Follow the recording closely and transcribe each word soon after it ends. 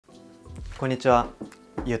こんにちは、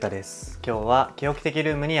ゆうたです。今日はキオク的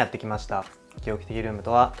ルームにやってきました。キオク的ルーム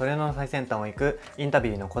とはトレンドの最先端を行くインタビ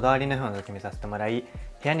ューのこだわりの部屋を覗き見させてもらい、部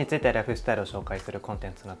屋についてライフスタイルを紹介するコンテ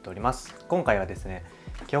ンツとなっております。今回はですね、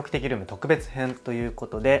キオク的ルーム特別編というこ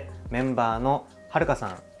とで、メンバーのはるかさ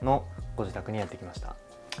んのご自宅にやってきました。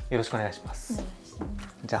よろしくお願いします。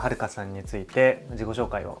じゃあはるかさんについて自己紹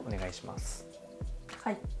介をお願いします。は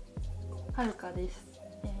い、はるかです。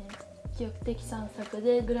キオク的サンサク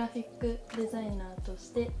でグラフィックデザイナーと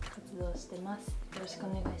して活動してます。よろしくお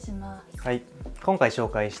願いします。はい、今回紹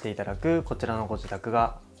介していただくこちらのご自宅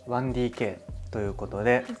が 1DK ということ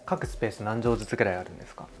で、各スペース何畳ずつくらいあるんで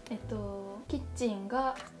すか？キッチン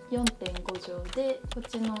が 4.5 畳で、こっ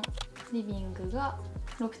ちのリビングが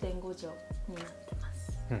 6.5 畳になってま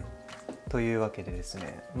す。というわけでです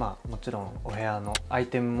ね、もちろんお部屋のアイ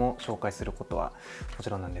テムも紹介することはもち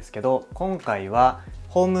ろんなんですけど、今回は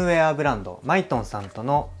ホームウェアブランドMYTONEさんと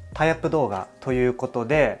のタイアップ動画ということ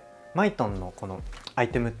で、MYTONEのこのアイ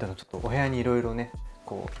テムっていうのをちょっとお部屋にいろいろね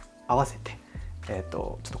こう合わせて、ち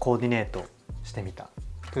ょっとコーディネートしてみた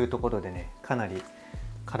というところでね、かなり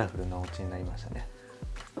カラフルなお家になりましたね。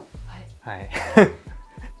はい、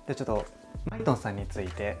でちょっとMYTONEさんについ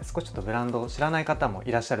て少しちょっとブランドを知らない方も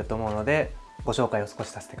いらっしゃると思うので、ご紹介を少し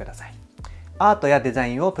させてください。アートやデザ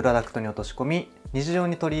インをプロダクトに落とし込み、日常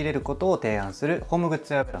に取り入れることを提案するホームグッ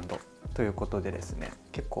ズやブランドということでですね、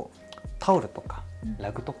結構タオルとか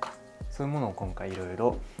ラグとかそういうものを今回いろい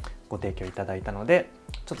ろご提供いただいたので、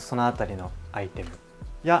ちょっとそのあたりのアイテム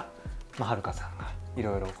や、はるかさんがい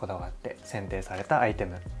ろいろこだわって選定されたアイテ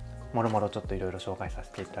ム、もろもろちょっといろいろ紹介さ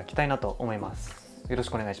せていただきたいなと思います。よろし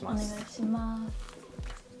くお願いします。お願いします。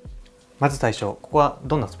まず最初、ここは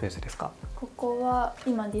どんなスペースですか？ここは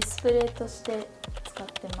今ディスプレイとして使っ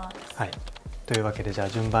てます。はい。というわけで、じゃあ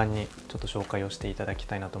順番にちょっと紹介をしていただき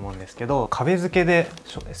たいなと思うんですけど、壁付けで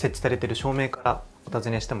設置されている照明からお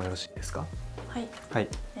尋ねしてもよろしいですか？はい。はい。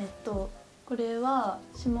これは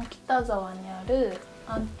下北沢にある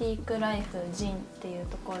アンティークライフジンっていう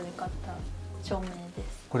ところで買った照明で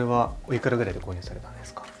す。これはおいくらぐらいで購入されたんで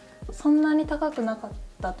すか？そんなに高くなかっ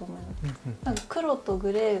たと思います。なんか黒と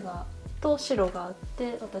グレーと白があっ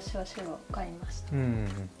て、私は白を買いました。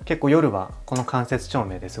結構夜はこの間接照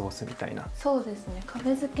明で過ごすみたいな。そうですね。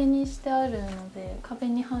壁付けにしてあるので、壁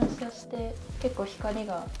に反射して結構光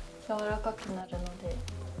が柔らかくなるので、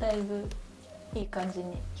だいぶいい感じ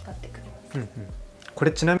に光ってくれます。こ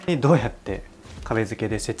れちなみにどうやって壁付け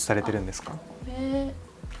で設置されてるんですか？これ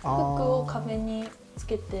服を壁につ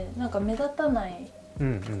けて、なんか目立たない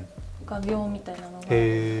画鋲みたいなのがあるの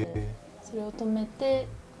で、それを止めて、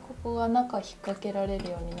ここが中引っ掛けられる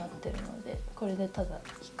ようになってるので、これでただ引っ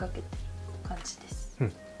掛けてる感じです。な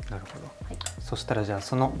るほど。はい、そしたらじゃあ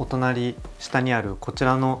そのお隣下にあるこち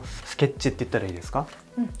らのスケッチって言ったらいいですか？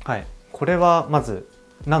はい。これはまず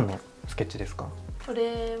何のスケッチですか？こ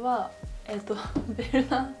れはベル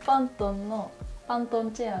ナーパントンのパント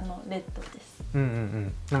ンチェアのレッドで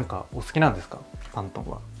す。なんかお好きなんですか？パントン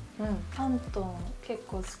は。パントン結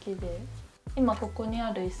構好きで、今ここに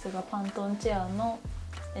ある椅子がパントンチェアの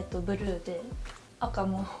ブルーで、赤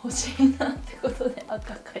も欲しいなってことで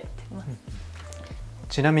赤描いてます。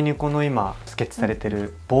ちなみにこの今スケッチされて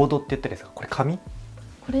るボードって言ったらいいですか？これ紙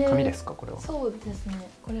ですか？これは。そうですね。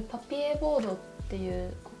これパピエボードってい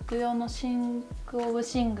う国用のシンク・オブ・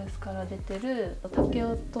シングスから出てる竹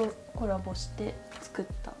雄とコラボして作っ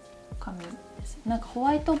た紙です。なんかホ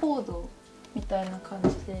ワイトボードみたいな感じ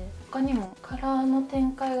で、他にもカラーの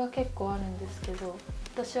展開が結構あるんですけど、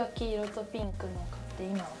私は黄色とピンクのを買って、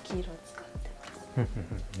今は黄色を使ってま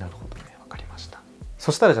す。なるほどね、わかりました。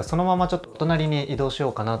そしたらじゃあそのままちょっとお隣に移動しよ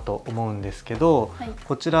うかなと思うんですけど、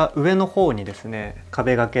こちら上の方にですね、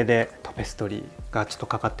壁掛けでタペストリーがちょっと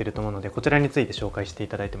かかってると思うので、こちらについて紹介してい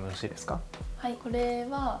ただいてもよろしいですか？はい、これ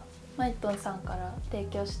はMYTONEさんから提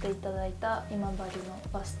供していただいた今治の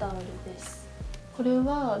バスタオルです。これ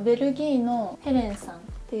はベルギーのヘレンさんっ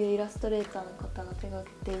ていうイラストレーターの方が手掛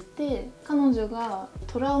けていて、彼女が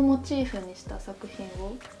虎をモチーフにした作品を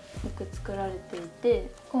よく作られてい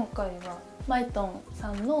て、今回はMYTONE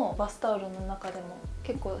さんのバスタオルの中でも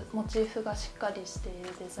結構モチーフがしっかりしている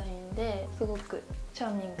デザインで、すごくチャ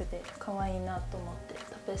ーミングで可愛いなと思って、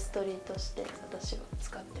タペストリーとして私は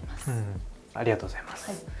使ってます。ありがとうございま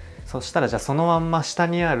す。そしたらじゃあそのまんま下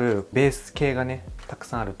にあるベース系がねたく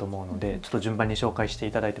さんあると思うので、ちょっと順番に紹介して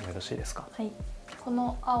いただいてもよろしいですか？はい。こ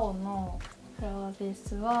の青のフラワーベー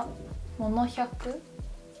スはモノ100っ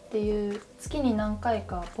ていう月に何回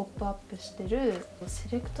かポップアップしてるセ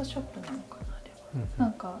レクトショップなのかな、あれは。な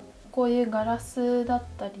んかこういうガラスだっ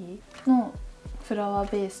たりのフラワ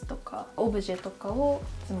ーベースとかオブジェとかを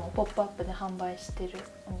いつもポップアップで販売してる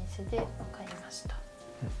お店で買いました。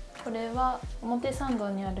これは表参道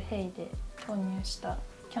にあるヘイで購入した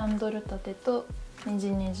キャンドル立てとね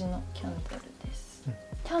じねじのキャンドルです。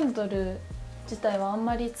キャンドル自体はあん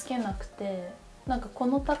まりつけなくて、なんかこ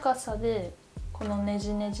の高さでこのね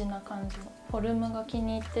じねじな感じのフォルムが気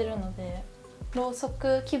に入ってるので、ろうそ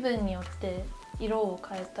く気分によって色を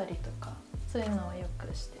変えたりとかそういうのをよ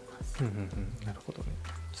くしてます。なるほどね。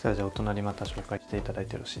そしたらじゃあお隣また紹介していただい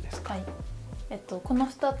てよろしいですか？はい。この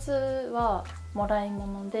2つはもらい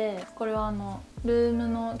物で、これはルーム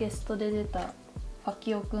のゲストで出たファ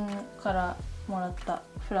キオくんからもらった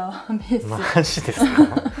フラワーベース。マジです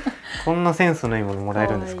か？こんなセンスのいいものもらえ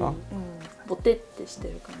るんですか？ボテってして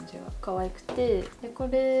る感じが可愛くて、でこ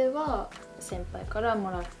れは先輩からも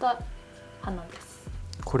らった花です。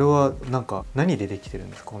これはなんか何でできてるん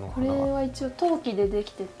ですか？この花は。これは一応陶器でで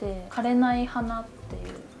きてて、枯れない花っ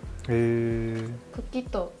ていう茎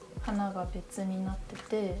と花が別になって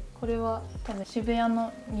て、これは多分渋谷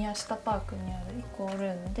の宮下パークにあるイコール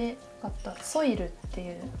ームで買ったソイルって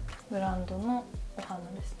いうブランドのお花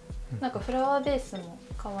です。なんかフラワーベースも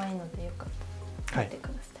可愛いのでよかったら見てく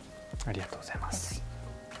ださい。ありがとうございます。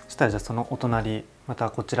そしたらじゃあそのお隣、ま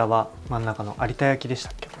たこちらは真ん中の有田焼でした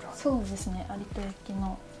っけ？これは。そうですね、有田焼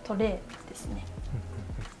のトレーですね。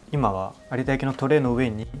今は有田焼のトレーの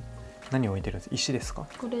上に何を置いてるんですか？石ですか？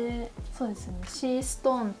これそうですね、シース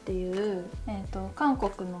トーンっていう、韓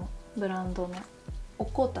国のブランドのお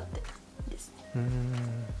香立てですね。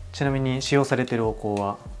ちなみに使用されているお香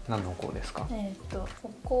は何のお香ですか？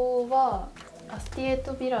お香はアスティエー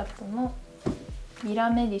トビラットのミ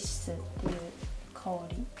ラメディシスっていう香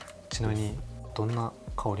り。ちなみにどんな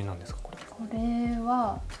香りなんですか？これ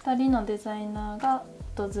は2人のデザイナーが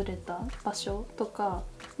訪れた場所とか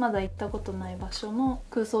まだ行ったことない場所の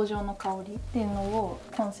空想上の香りっていうのを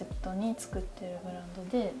コンセプトに作ってるブラン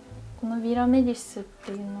ドで、このビラメディスっ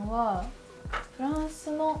ていうのはフラン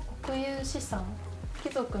スの国有資産、貴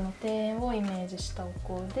族の庭園をイメージしたお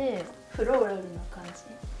香でフローラルな感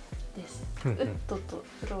じです。ウッドと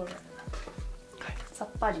フローラルな、さっ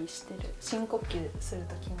ぱりしてる、深呼吸する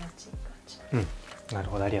と気持ちいい感じ。なる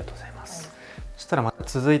ほど、ありがとうございます。そしたらまた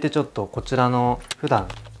続いてちょっとこちらの普段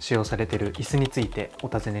使用されている椅子についてお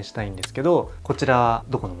尋ねしたいんですけど、こちらは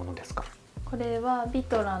どこのものですか？これはビ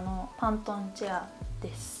トラのパントンチェア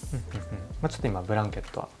です。ちょっと今ブランケ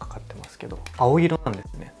ットはかかってますけど、青色なんで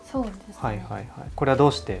すね。そうですね。これはど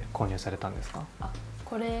うして購入されたんですか？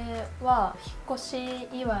これは引っ越し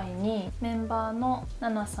祝いにメンバーのナ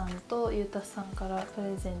ナさんとユータさんからプ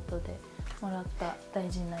レゼントでもらった大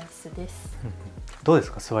事な椅子です。どうで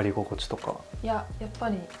すか、座り心地とか？やっぱ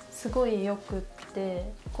りすごいよくっ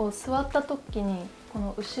て、こう座った時にこ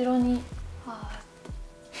の後ろにっ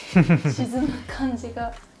て沈む感じ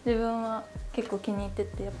が自分は結構気に入って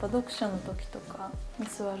て、やっぱ読書の時とかに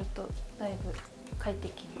座るとだいぶ快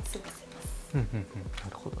適に過ごせます。な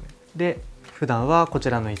るほどね。で普段はこち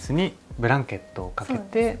らの椅子にブランケットをかけ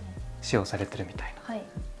て使用されてるみたいな。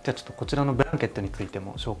じゃあちょっとこちらのブランケットについて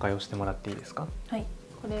も紹介をしてもらっていいですか？はい、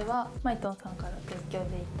これはMYTONEさんから提供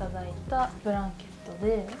でいただいたブランケット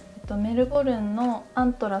で、メルボルンのア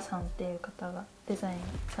ントラさんっていう方がデザイン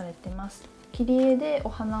されてます。切り絵でお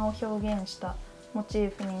花を表現したモチ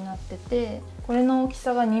ーフになってて、これの大き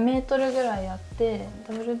さが2メートルぐらいあって、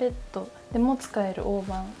ダブルベッドでも使える大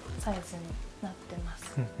判サイズになってま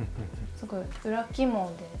す。すごい裏起毛で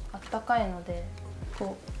あったかいので、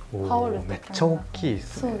こう羽織るとめっちゃ大きいで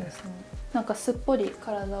すね。そうですね。なんかすっぽり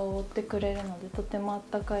体を覆ってくれるのでとてもあっ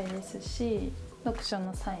たかいですし、読書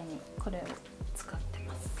の際にこれを使って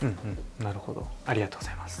ます。なるほど、ありがとうご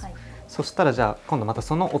ざいます。そしたらじゃあ今度また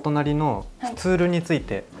そのお隣のツールについ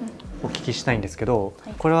てお聞きしたいんですけど、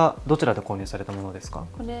これはどちらで購入されたものですか？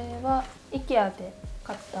これは IKEA で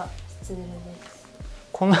買ったツールです。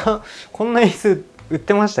こんな椅子売っ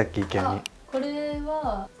てましたっけ、IKEA に？これ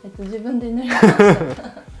は、自分で塗りまし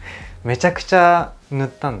た。めちゃくちゃ塗っ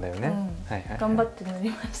たんだよね。頑張って塗り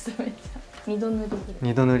ました。めっちゃ二度塗りで。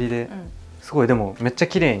二度塗りで、すごいでもめっちゃ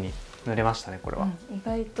綺麗に塗れましたね、これは。意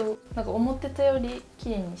外となんか思ってたより綺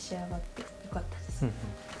麗に仕上がってよかったです。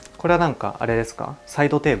これはなんかあれですか、サイ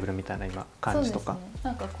ドテーブルみたいな今感じとか？そうですね、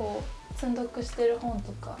なんかこう積んどくしてる本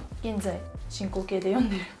とか、現在進行形で読ん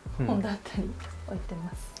でる本だったり置いて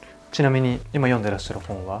ます。ちなみに今読んでらっしゃる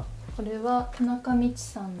本は？これは田中道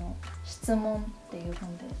さんの質問っていう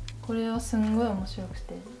本で、これはすんごい面白く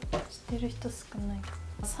て、知ってる人少ないか。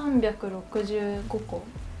365個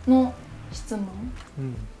の質問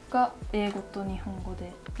が英語と日本語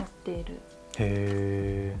で載っている。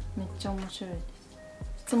めっちゃ面白いです。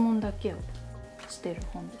質問だけをしてる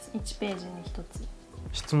本です。1ページに1つ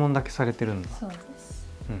質問だけされてるんだ。そうです。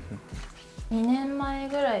うんうん。2年前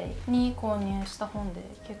ぐらいに購入した本で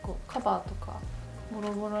結構カバーとかボ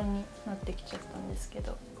ロボロになってきちゃったんですけ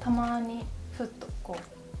ど、たまにふっとこ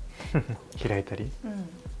う開いたり、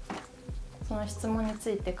その質問に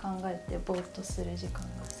ついて考えてぼーっとする時間が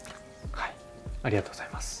好きです。はい、ありがとうござい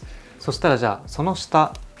ます。そしたらじゃあその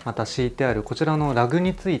下また敷いてあるこちらのラグ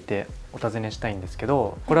についてお尋ねしたいんですけ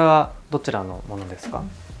ど、これはどちらのものですか？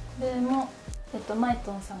これも、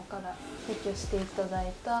MYTONEさんから提供していただ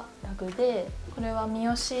いたラグで、これは三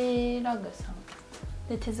好ラグさん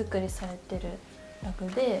で手作りされてるラ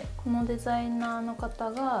グで、このデザイナーの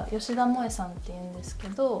方が吉田萌さんっていうんですけ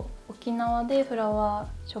ど、沖縄でフラワ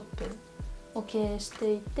ーショップを経営し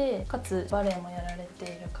ていて、かつバレエもやられてい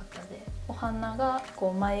る方で、お花が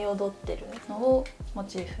こう舞い踊ってるのをモ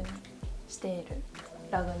チーフにしている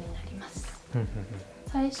ラグになります。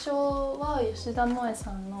最初は吉田萌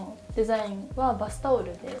さんのデザインはバスタオ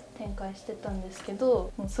ルで展開してたんですけ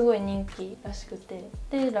ど、もうすごい人気らしくて、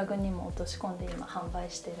でラグにも落とし込んで今販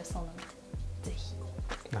売しているそうなので、ぜひ。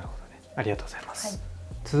なるほどね、ありがとうございます。はい、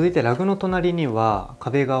続いてラグの隣には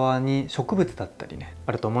壁側に植物だったりね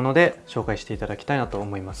あると思うので紹介していただきたいなと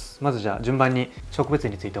思います。まずじゃあ順番に植物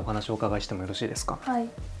についてお話をお伺いしてもよろしいですか？はい、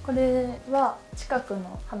これは近く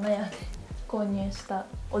の花屋で購入した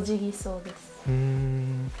オジギソウです。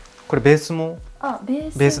これベースもベ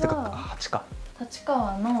ースってか鉢か。立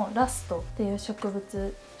川のラストっていう植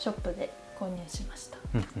物ショップで購入しました。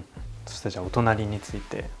そしてじゃあお隣につい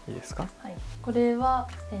ていいですか？はい、これは、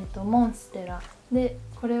モンステラで、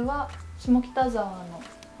これは下北沢の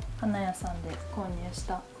花屋さんで購入し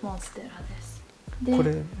たモンステラです。でこ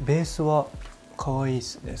れベースは可愛いで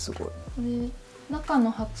すね、すごい。これ中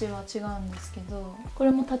の鉢は違うんですけど、こ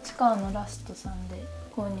れも立川のラストさんで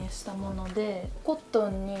購入したもので、コット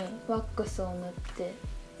ンにワックスを塗って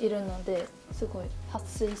いるので、すごい撥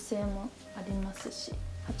水性もありますし、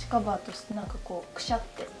鉢カバーとしてなんかこうくしゃっ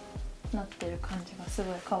てなってる感じがす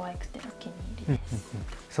ごい可愛くてお気に入りです。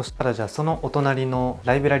そしたらじゃあそのお隣の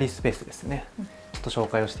ライブラリースペースですね、ちょっと紹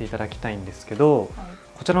介をしていただきたいんですけど、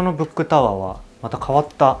こちらのブックタワーはまた変わっ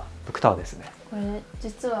たブックタワーですね。これ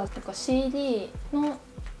実はCD の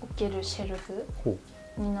置けるシェルフ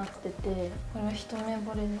になってて、これは一目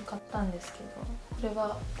惚れで買ったんですけど、これ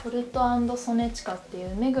はコルト&ソネチカってい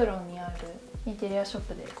う目黒にあるインテリアショッ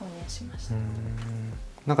プで購入しました。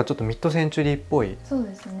なんかちょっとミッドセンチュリーっぽいそう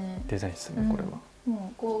ですね、デザインですね、これは。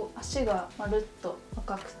もうこう足がまるっと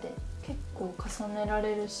赤くて結構重ねら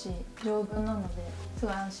れるし丈夫なのです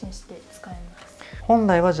ごい安心して使えます。本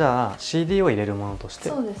来はじゃあ CD を入れるものとして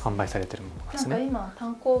そうです販売されてるものですね。なんか今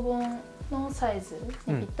単行本のサイズ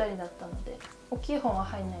にぴったりだったので、大きい本は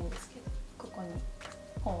入んないんですけど、ここに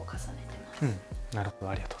本を重ねてます。なるほ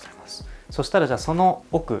ど、ありがとうございます。そしたらじゃあその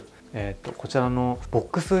奥、こちらのボッ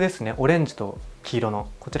クスですね、オレンジと黄色の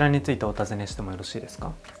こちらについてお尋ねしてもよろしいです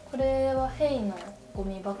か？これはヘイのゴ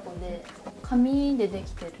ミ箱で、紙でで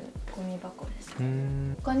きてるゴミ箱です。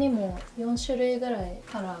他にも4種類ぐらい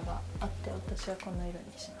カラーがあって、私はこの色に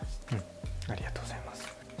しました。ありがとうございま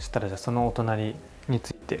す。そしたらじゃあそのお隣に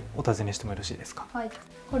ついてお尋ねしてもよろしいですか？はい、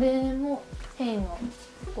これもヘイの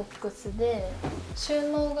ボックスで、収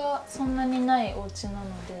納がそんなにないお家な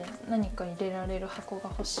ので何か入れられる箱が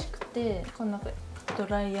欲しくて、この中ド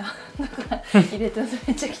ライヤーとか入れて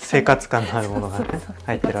めっちゃ生活感のあるものが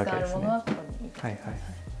入ってるわけですね。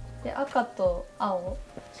で赤と青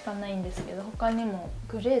しかないんですけど、他にも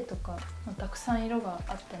グレーとかたくさん色があっ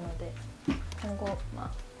たので、今後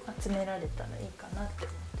集められたらいいかなって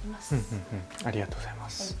思ってます。ありがとうございま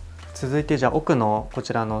す。続いてじゃあ奥のこ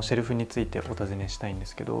ちらのシェルフについてお尋ねしたいんで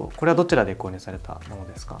すけど、これはどちらで購入されたもの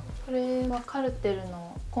ですか？これはカルテル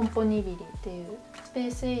のコンポニビリっていうスペ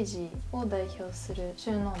ースエイジーを代表する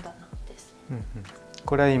収納棚です。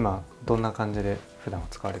これは今どんな感じで普段は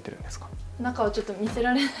使われてるんですか？中はちょっと見せ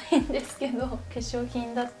られないんですけど、化粧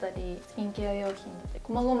品だったりスキンケア用品だったり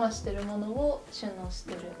こまごましてるものを収納し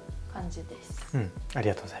てる感じです。あり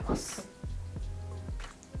がとうございます。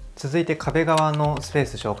続いて壁側のスペー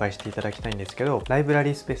ス紹介していただきたいんですけど、ライブラ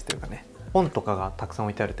リースペースというかね、本とかがたくさん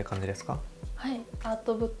置いてあるって感じですか？はい、アー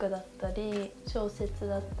トブックだったり小説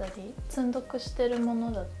だったり積読してるも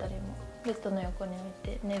のだったりもベッドの横に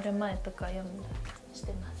置いて寝る前とか読んだりし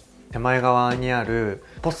てます。手前側にある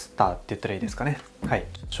ポスターって言ったらいいですかね、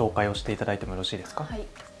紹介をしていただいてもよろしいですか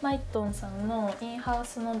？MYTONEさんのインハウ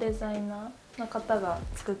スのデザイナーの方が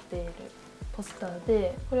作っているポスター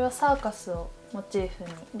で、これはサーカスをモチーフ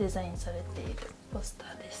にデザインされているポスタ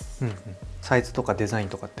ーです。サイズとかデザイン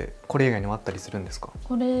とかってこれ以外にもあったりするんですか？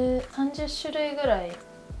これ30種類ぐらい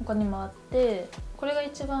他にもあって、これが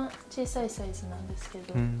一番小さいサイズなんですけ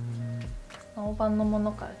ど、大判のも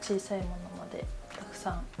のから小さいものまでたく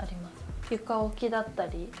さんあります。床置きだった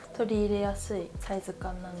り取り入れやすいサイズ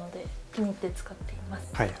感なので気に入って使っていま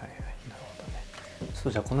す。はいはいはい、なるほどね。そ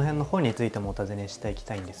うじゃあこの辺の本についてもお尋ねしていき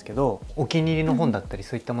たいんですけど、お気に入りの本だったり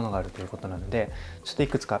そういったものがあるということなので、ちょっとい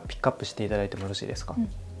くつかピックアップしていただいてもよろしいですか？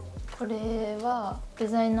これはデ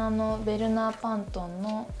ザイナーのベルナー・パントン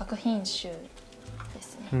の作品集で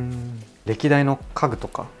すね。歴代の家具と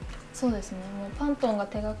か。そうですね、もうパントンが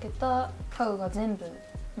手がけた家具が全部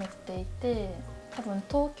載っていて、多分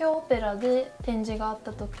東京オペラで展示があっ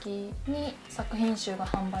た時に作品集が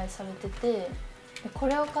販売されてて、でこ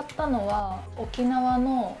れを買ったのは沖縄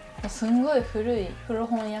のすんごい古い古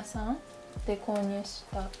本屋さんで購入し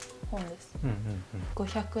た本です。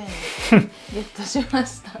500円でゲットしま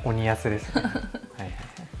した。鬼安ですね。はいはいはい。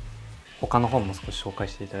他の本も少し紹介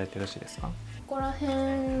していただいてよろしいですか？ここら辺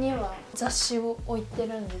には雑誌を置いて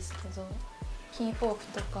るんですけど、キンフォーク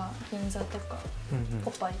とか銀座とか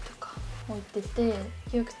ポパイとか置いてて、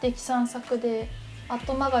キオク的散策でアー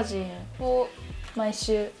トマガジンを毎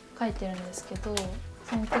週書いてるんですけど、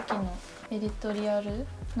その時のエディトリアル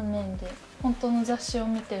の面で本当の雑誌を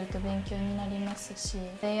見てると勉強になりますし、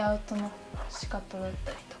レイアウトの仕方だっ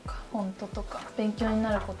たりとかフォントとか勉強に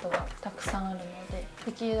なることがたくさんあるので、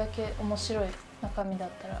できるだけ面白い中身だっ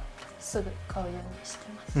たらすぐ買うようにして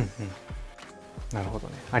ます。なるほど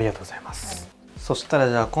ね、ありがとうございます。そしたら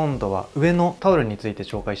じゃあ今度は上のタオルについて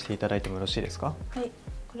紹介していただいてもよろしいですか？はい、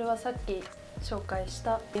これはさっき紹介し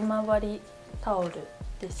た今治タオル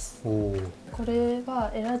です。これ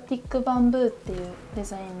はエラティックバンブーっていうデ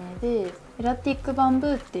ザイン名で、エラティックバンブ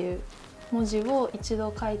ーっていう文字を一度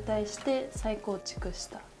解体して再構築し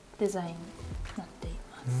たデザインになってい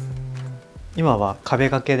ます。今は壁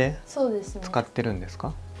掛けでそうですね、使ってるんです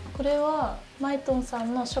か？これはMYTONEさ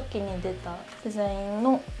んの初期に出たデザイン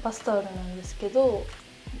のバスタオルなんですけど、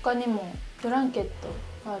他にもブランケット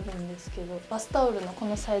があるんですけど、バスタオルのこ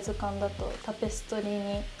のサイズ感だとタペストリ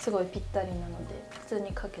ーにすごいぴったりなので普通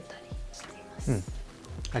にかけたりしています。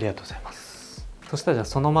ありがとうございます。そしたらじゃあ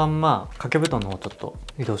そのまんま掛け布団の方ちょっと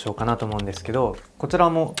移動しようかなと思うんですけど、こちら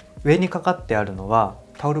も上にかかってあるのは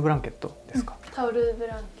タオルブランケットですか？タオルブ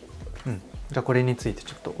ランケットですね。じゃあこれについて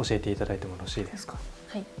ちょっと教えていただいてもよろしいですか？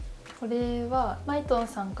はい、これはMYTONE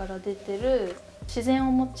さんから出てる自然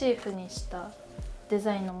をモチーフにしたデ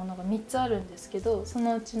ザインのものが3つあるんですけど、そ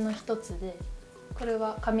のうちの1つで、これ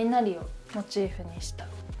は雷をモチーフにした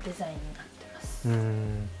デザインになってま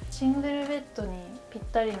す。シングルベッドにぴっ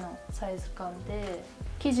たりのサイズ感で、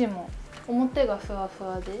生地も表がふわふ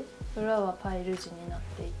わで裏はパイル地になっ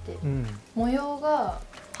ていて、模様が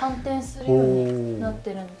反転するようになっ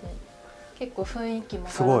てるんで、結構雰囲気も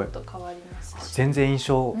ガラッと変わりますし、全然印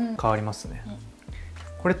象変わりますね。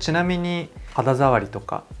これちなみに肌触りと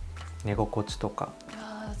か寝心地とか。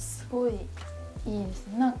すごいいいです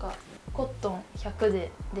ね。なんかコットン100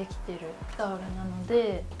でできてるタオルなの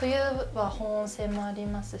で、冬は保温性もあり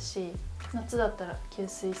ますし、夏だったら吸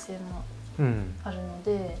水性もあるの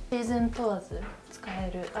で、シーズン問わず使え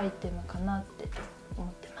るアイテムかなって思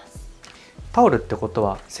ってます。タオルってこと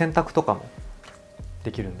は洗濯とかも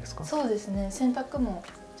できるんですか？そうですね、洗濯も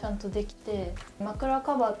ちゃんとできて、枕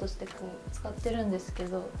カバーとしてこう使ってるんですけ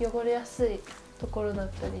ど、汚れやすいところだ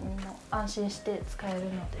ったりにも安心して使えるの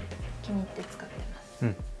で気に入って使って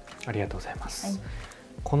ます。ありがとうございます。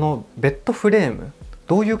このベッドフレーム、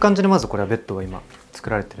どういう感じでまずこれはベッドは今作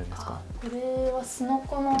られてるんですか？これはスノ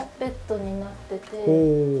コのベッドになってて、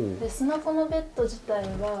でスノコのベッド自体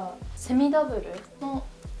はセミダブルの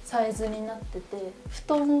サイズになってて、布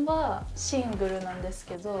団はシングルなんです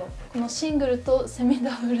けど、このシングルとセミ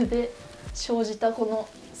ダブルで生じたこの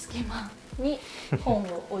隙間に本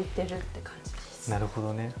を置いてるって感じです。なるほ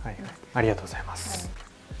どね、ありがとうございます。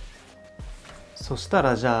そした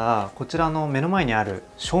らじゃあこちらの目の前にある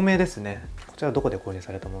照明ですね、こちらはどこで購入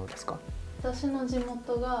されたものですか？私の地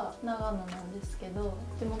元が長野なんですけど、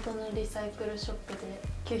地元のリサイクルショップ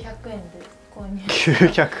で900円で購入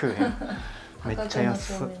した。900円めっちゃ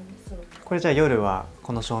安い。これじゃあ夜は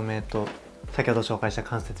この照明と先ほど紹介した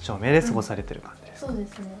間接照明で過ごされてる感じですか？そうで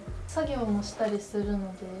すね、作業もしたりする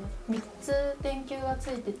ので3つ電球がつ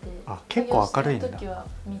いてて、結構明るいんだ。作業したい時は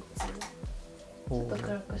3つ、ちょっと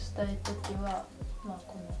暗くしたい時はこ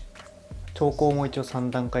の調光も一応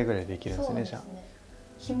3段階ぐらいできるんですね。じゃあ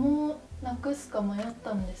紐なくすか迷っ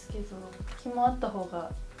たんですけど、紐あった方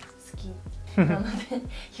が好きなので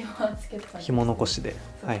紐はつけたんです。紐残しで。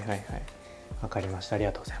わかりました。あり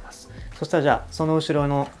がとうございます。そしたらじゃあその後ろ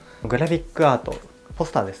のグラフィックアート、ポ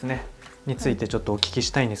スターですねについてちょっとお聞き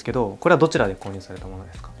したいんですけど、これはどちらで購入されたもの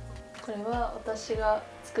ですか？ここれは私が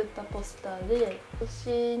作ったポスターで、今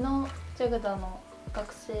年のジャグダの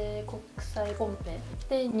学生国際コンペ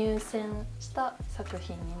で入選した作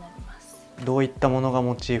品になります。どういったものが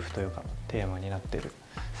モチーフというかテーマになっている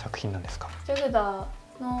作品なんですか？ジャグダ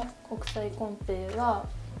の国際コンペは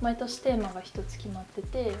毎年テーマが一つ決まって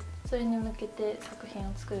て、それに向けて作品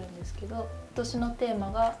を作るんですけど、今年のテー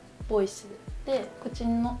マがボイスで、口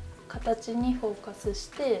の形にフォーカスし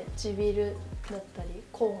て唇だったり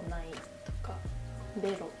口内とか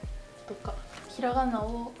ベロとかひらがな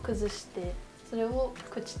を崩して、それを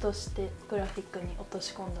口としてグラフィックに落と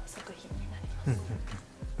し込んだ作品になります。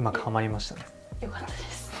うまくはまりましたね。よかったで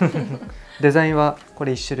す。デザインはこ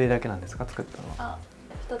れ1種類だけなんですか、作ったのは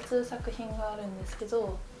？2つ作品があるんですけ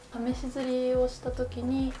ど、試し刷りをした時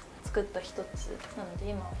に作った1つなので、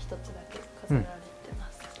今は1つだけ飾られてま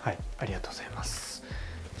す。はい、ありがとうございます。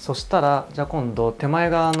そしたらじゃあ今度手前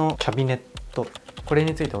側のキャビネット、これ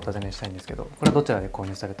についてお尋ねしたいんですけど、これはどちらで購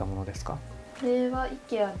入されたものですか？これは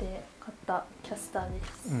IKEA で買ったキャスターで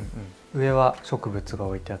す。上は植物が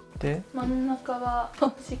置いてあって、真ん中は掃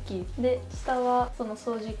除機で、下はその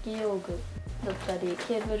掃除機用具だったり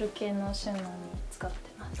ケーブル系の収納に使って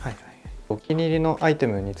ます。お気に入りのアイテ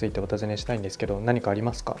ムについてお尋ねしたいんですけど、何かあり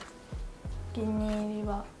ますか？お気に入り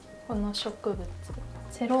はこの植物、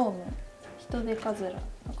セローム、ヒトデカズラの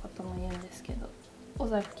ことも言うんですけど、尾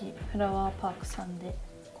崎フラワーパークさんで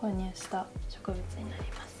購入した植物になり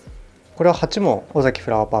ます。これは鉢も尾崎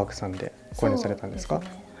フラワーパークさんで購入されたんですか？そうで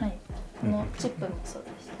すね、はい。このチップもそうで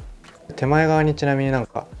す。手前側にちなみになん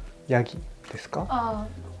かヤギですか？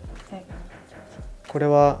ヤギ。これ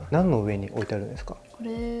は何の上に置いてあるんですか？こ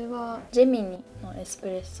れはジェミニのエスプ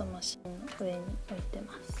レッソマシンの上に置いて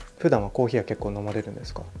ます。普段はコーヒーは結構飲まれるんで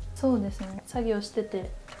すか？そうですね、作業してて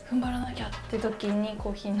踏ん張らなきゃって時にコ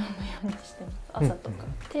ーヒー飲むようにしてます。朝とか、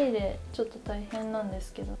手入れちょっと大変なんで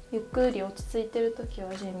すけど、ゆっくり落ち着いてる時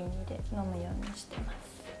はジェミニで飲むようにしてます。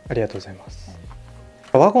ありがとうございます。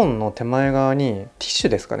ワゴンの手前側にティッシュ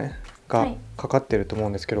ですかねがかかってると思う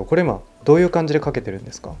んですけど、これ今どういう感じでかけてるん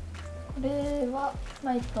ですか？これは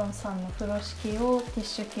MYTONEさんの風呂敷をティッ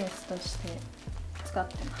シュケースとして使っ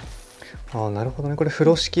てます。なるほどね。これ風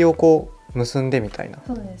呂敷をこう結んでみたいな。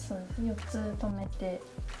そうですそうです。4つ留めて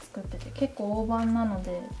作ってて、結構大判なの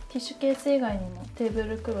で、ティッシュケース以外にもテーブ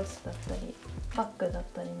ルクロスだったりバッグだっ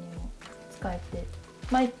たりにも使えて、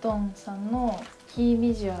MYTONEさんのキー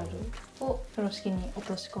ビジュアルを風呂敷に落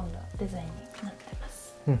とし込んだデザインになってま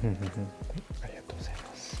す。ありがとうござい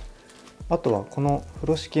ます。あとはこの風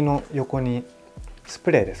呂敷の横にス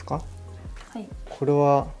プレーですか？はい。これ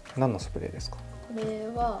は何のスプレーですか？これ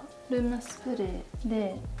はルームスプレー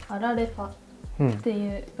でアラレファって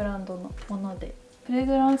いうブランドのもので、フレ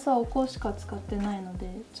グランスはお香しか使ってないので、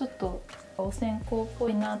ちょっとお線香っぽ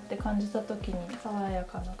いなって感じた時に爽や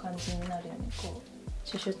かな感じになるようにこう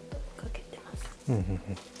シュシュッとかけてます。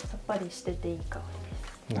さっぱりしてていい香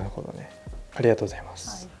りです。なるほどね。ありがとうございま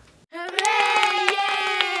す。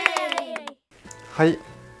はい、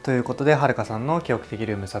ということではるかさんの記憶的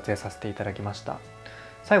ルーム撮影させていただきました。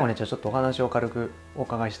最後にちょっとお話を軽くお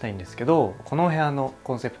伺いしたいんですけど、このお部屋の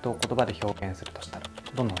コンセプトを言葉で表現するとしたら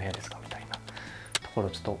どんなお部屋ですかみたいなところを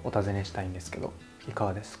ちょっとお尋ねしたいんですけど、いか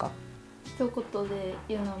がですか？一言で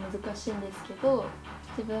言うのは難しいんですけど、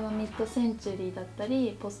自分はミッドセンチュリーだった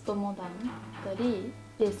りポストモダンだったり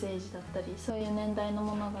平成時だったり、そういう年代の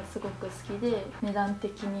ものがすごく好きで、値段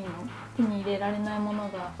的にも手に入れられないもの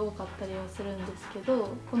が多かったりはするんですけど、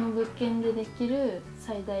この物件でできる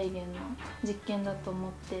最大限の実験だと思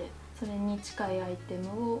って、それに近いアイテ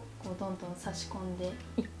ムをこうどんどん差し込んで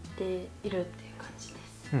いっているっていう感じです。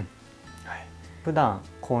普段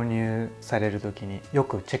購入される時によ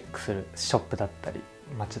くチェックするショップだったり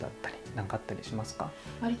街だったり何かあったりしますか？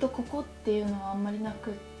割とここっていうのはあんまりなく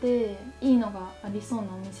って、いいのがありそうな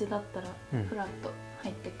お店だったらフラッと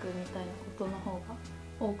入ってくみたいなことの方が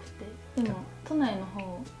多くて、でも都内の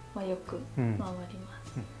方はよく回りま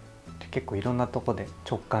す。結構いろんなとこで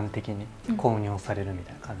直感的に購入されるみ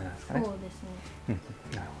たいな感じなんですかね。そうですね。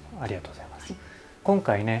なるほど、ありがとうございます。今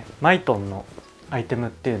回ね、MYTONEのアイテム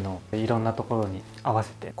っていうのをいろんなところに合わ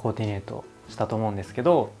せてコーディネートしたと思うんですけ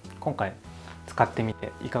ど、今回使ってみ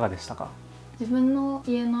ていかがでしたか？自分の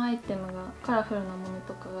家のアイテムがカラフルなもの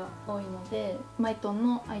とかが多いので、MYTONE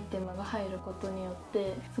のアイテムが入ることによっ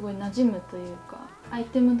てすごい馴染むというか、アイ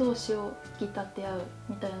テム同士を引き立て合う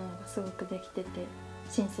みたいなのがすごくできてて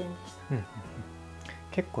新鮮でした。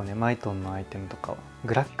結構ね、MYTONEのアイテムとかは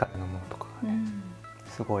グラフィカルなものとかがね、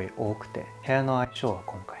すごい多くて、部屋の相性は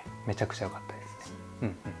今回めちゃくちゃ良かったです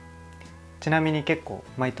ね。ちなみに結構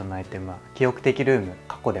MYTONEのアイテムは記憶的ルーム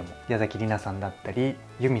過去でも矢崎里奈さんだったり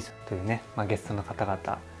ユミさんというね、ゲストの方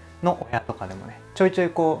々のお部屋とかでもねちょいちょい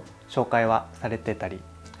こう紹介はされてたり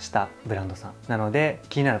したブランドさんなので、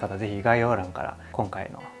気になる方はぜひ概要欄から今回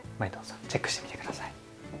のMYTONEさんチェックしてみてください。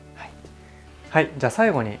はい、はい、じゃあ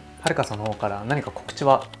最後にはるかさんの方から何か告知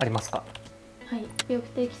はありますか？はい、キオク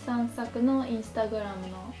的散策のインスタグラム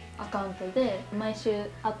のアカウントで毎週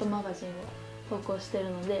アートマガジンを投稿してる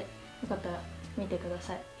ので、よかったら見てくだ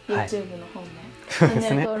さい。はい、 YouTube の方もチャンネ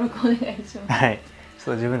ル登録お願いします。はい、ちょっ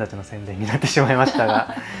と自分たちの宣伝になってしまいました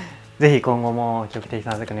がぜひ今後もキオク的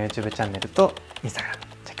散策の YouTube チャンネルと Instagram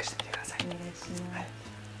チェックしてみてください。お願いします。はい、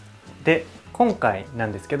で今回な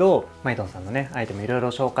んですけど、MYTONEさんのねアイテムいろいろ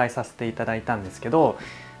紹介させていただいたんですけど、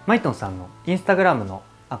MYTONEさんの Instagram の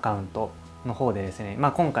アカウントの方でですね、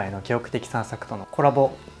今回のキオク的散策とのコラ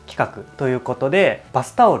ボ企画ということで、バ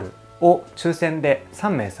スタオルを抽選で3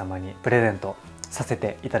名様にプレゼントさせ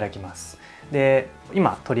ていただきます。で、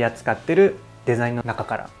今取り扱ってるデザインの中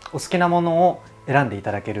からお好きなものを選んでい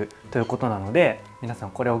ただけるということなので、皆さ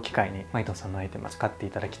んこれを機会にMYTONEさんのアイテムを使ってい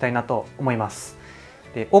ただきたいなと思います。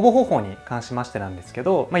で、応募方法に関しましてなんですけ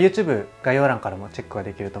ど、YouTube 概要欄からもチェックが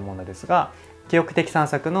できると思うのですが、キオク的散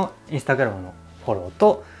策の Instagram のフォロー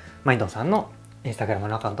とMYTONEさんの Instagram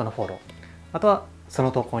のアカウントのフォロー、あとはそ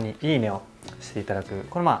の投稿にいいねをしていただく、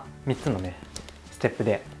これ3つのねステップ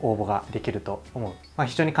で応募ができると思う、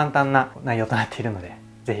非常に簡単な内容となっているので、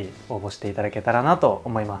ぜひ応募していただけたらなと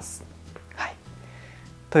思います。はい、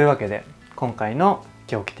というわけで今回の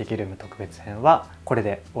キオク的ルーム特別編はこれ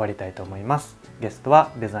で終わりたいと思います。ゲスト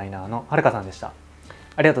はデザイナーのはるかさんでした。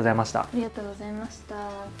ありがとうございました。ありがとうございました。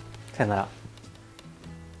さよなら。